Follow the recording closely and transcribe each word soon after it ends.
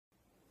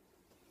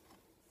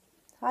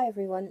Hi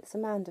everyone, it's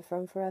Amanda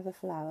from Forever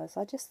Flowers.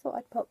 I just thought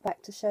I'd pop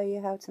back to show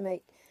you how to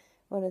make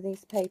one of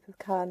these paper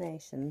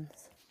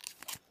carnations.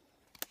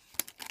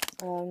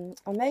 I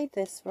made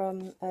this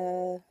from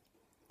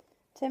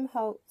Tim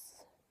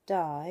Holtz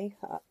die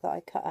that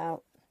I cut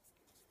out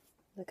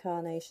the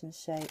carnation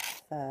shape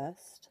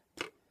first.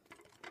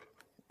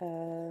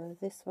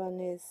 This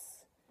one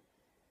is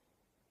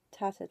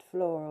Tattered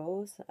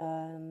Florals.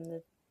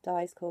 The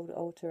die is called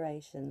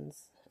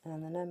Alterations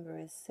and the number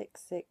is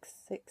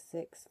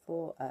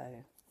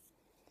 666640.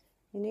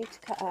 You need to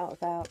cut out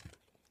about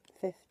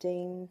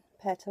 15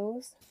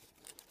 petals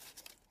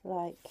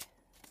like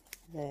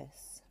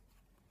this,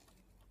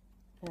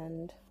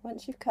 and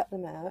once you've cut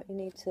them out you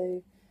need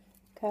to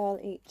curl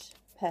each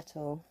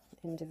petal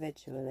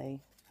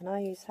individually, and I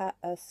use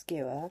a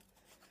skewer.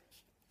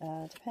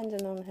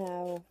 Depending on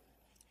how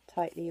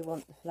tightly you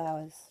want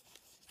the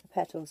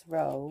petals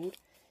rolled,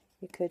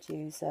 you could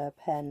use a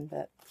pen,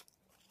 but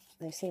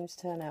they seem to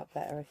turn out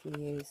better if you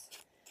use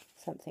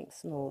something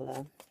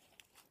smaller.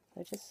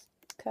 So just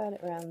curl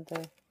it around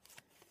the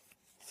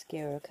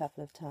skewer a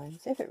couple of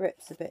times. If it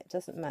rips a bit, it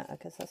doesn't matter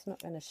because that's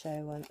not going to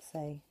show once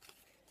they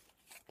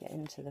get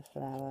into the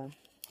flower.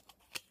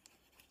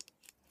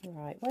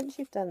 Alright, once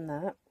you've done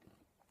that,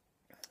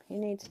 you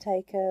need to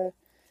take a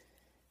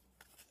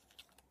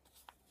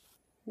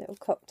little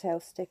cocktail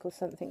stick or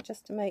something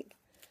just to make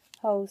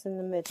holes in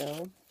the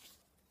middle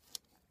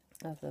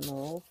of them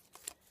all,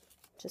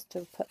 just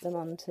to put them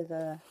onto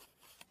the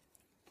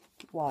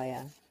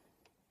wire.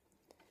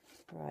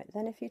 Right,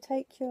 then if you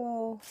take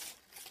your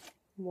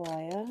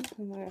wire,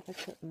 and where have I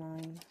put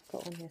mine?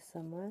 Got one here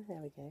somewhere,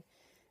 there we go.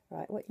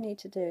 Right, what you need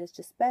to do is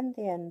just bend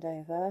the end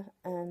over,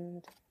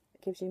 and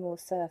it gives you more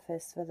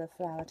surface for the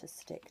flower to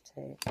stick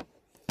to.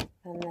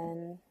 And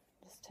then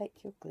just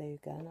take your glue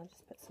gun, I'll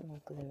just put some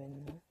more glue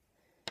in there,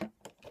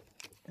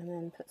 and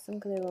then put some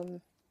glue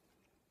on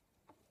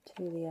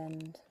to the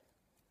end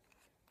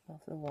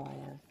of the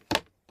wire.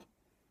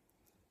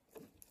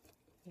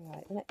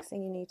 Right, the next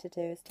thing you need to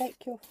do is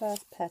take your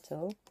first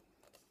petal,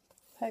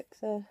 poke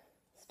the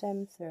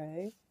stem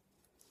through,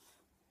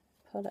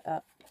 pull it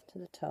up to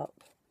the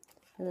top,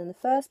 and then the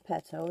first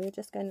petal you're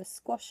just going to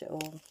squash it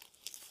all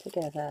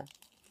together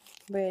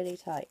really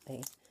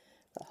tightly,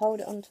 but hold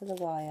it onto the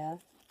wire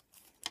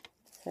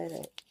so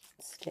that it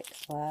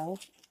sticks well,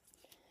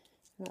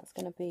 and that's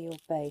going to be your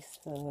base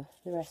for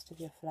the rest of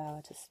your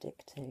flower to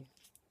stick to.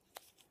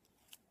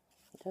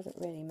 It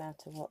doesn't really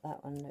matter what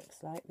that one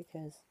looks like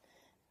because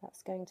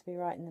that's going to be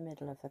right in the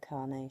middle of the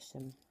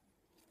carnation.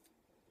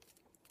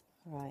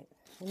 Right,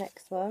 the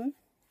next one,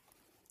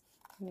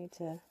 you need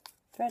to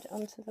thread it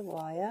onto the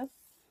wire,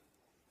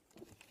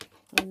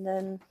 and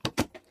then,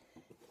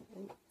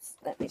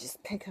 let me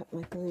just pick up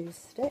my glue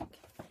stick.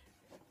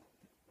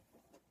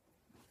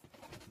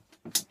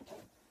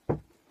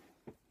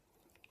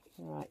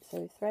 Right,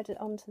 so thread it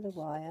onto the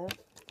wire,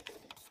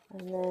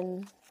 and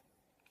then,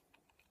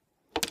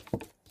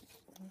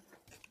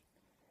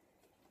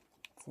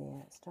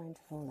 yeah, it's trying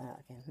to fall out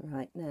again.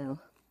 Right,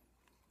 now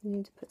you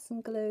need to put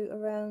some glue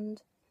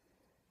around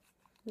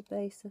the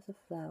base of the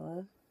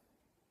flower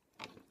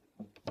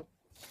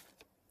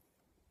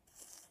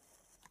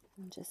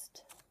and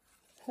just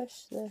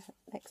push the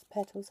next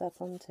petals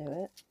up onto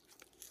it,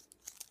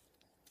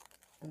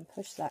 and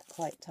push that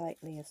quite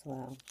tightly as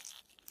well.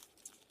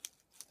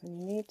 And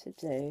you need to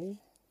do,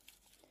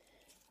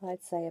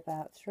 I'd say,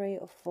 about 3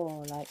 or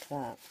 4 like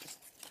that.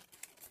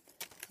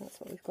 That's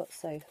what we've got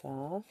so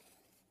far.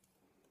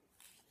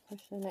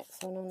 Push the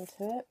next one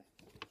onto it.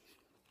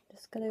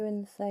 Just glue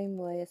in the same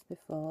way as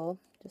before,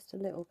 just a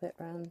little bit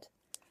round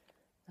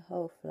the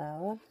whole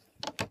flower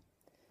to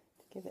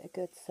give it a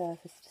good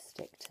surface to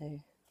stick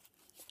to.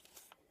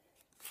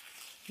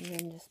 And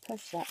then just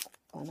push that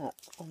one up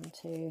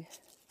onto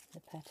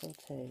the petal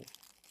too.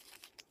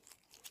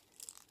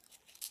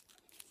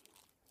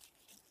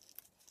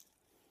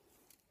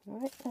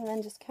 Right, and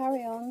then just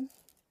carry on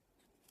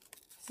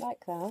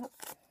like that,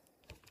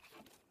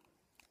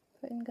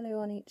 putting glue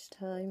on each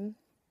time.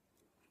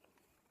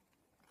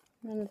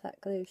 None of that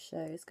glue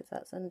shows because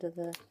that's under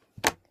the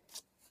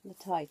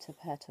tighter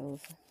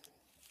petals.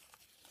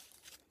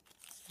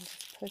 And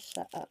just push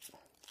that up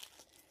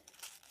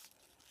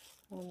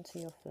onto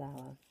your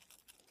flower.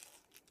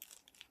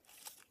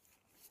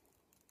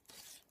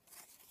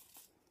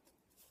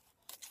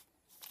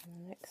 And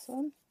the next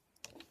one.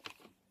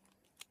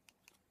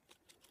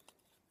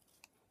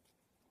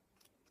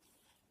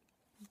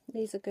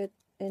 These are good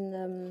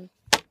in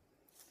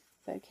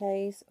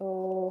bouquets,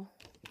 or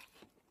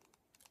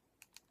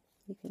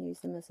you can use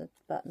them as a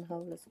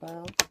buttonhole as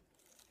well.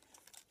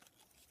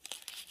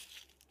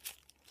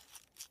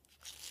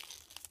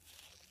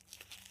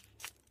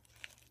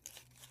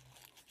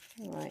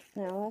 Right,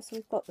 now as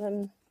we've got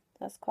them,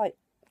 that's quite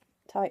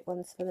tight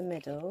ones for the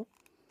middle,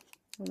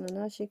 and then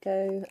as you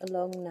go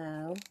along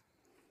now,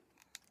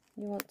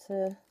 you want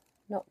to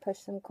not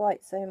push them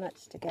quite so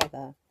much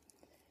together.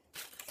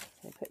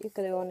 So put your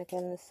glue on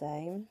again the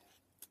same.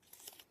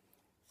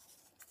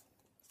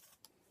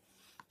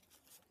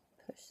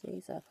 Push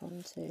these up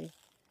onto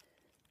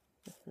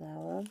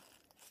flower.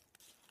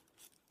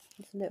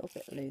 It's a little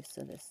bit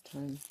looser this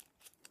time.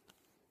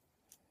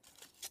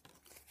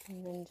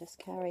 And then just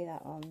carry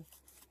that on.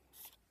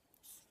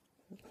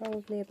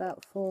 Probably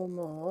about 4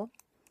 more.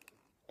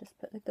 Just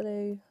put the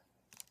glue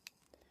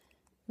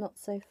not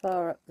so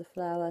far up the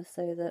flower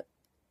so that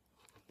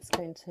it's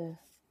going to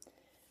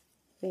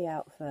be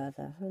out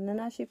further. And then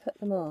as you put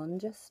them on,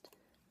 just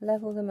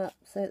level them up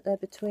so that they're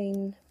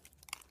between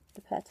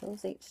the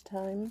petals each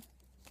time,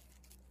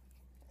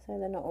 so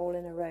they're not all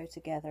in a row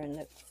together and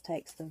it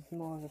takes them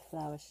more of a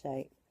flower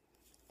shape.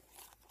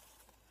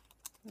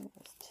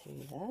 That's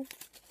 2 there.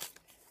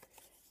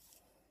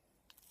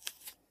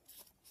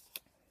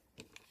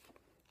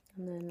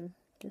 And then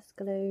just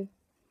glue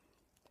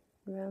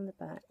around the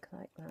back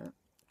like that.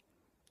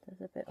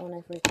 There's a bit on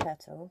every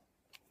petal,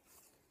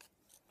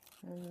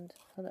 and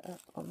pull it up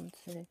onto,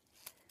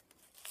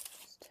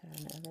 just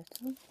turn it a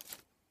little,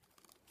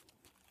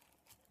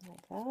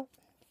 like that,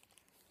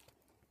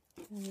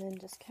 and then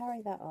just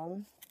carry that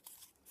on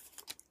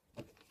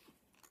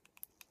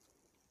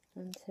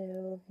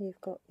until you've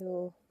got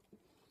your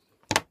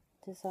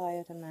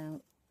desired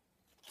amount.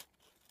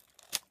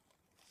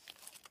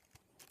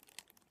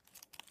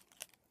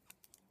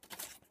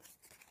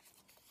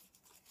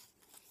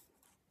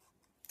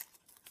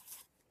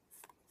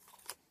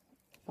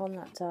 On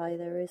that die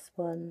there is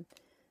one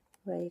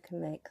where you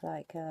can make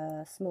like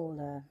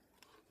smaller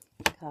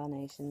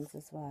carnations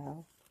as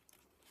well,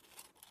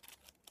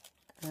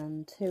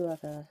 and 2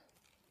 other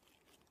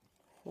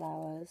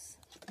flowers,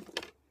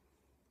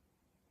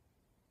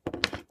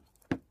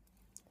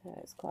 so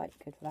it's quite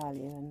good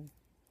value and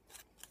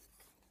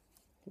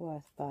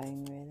worth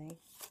buying really.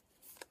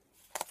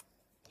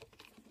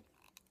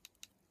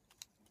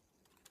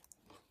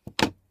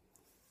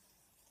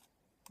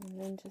 And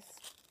then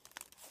just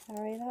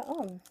carry that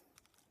on.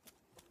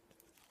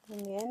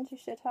 In the end you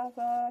should have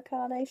a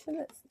carnation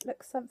that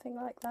looks something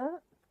like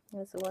that.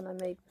 There's the one I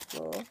made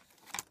before.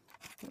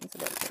 It's a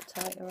little bit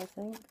tighter I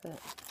think, but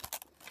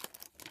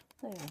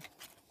yeah,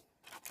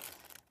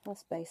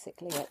 that's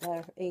basically it.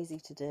 They're easy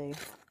to do.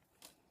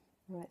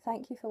 Right,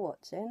 thank you for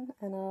watching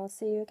and I'll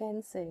see you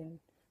again soon.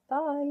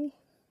 Bye!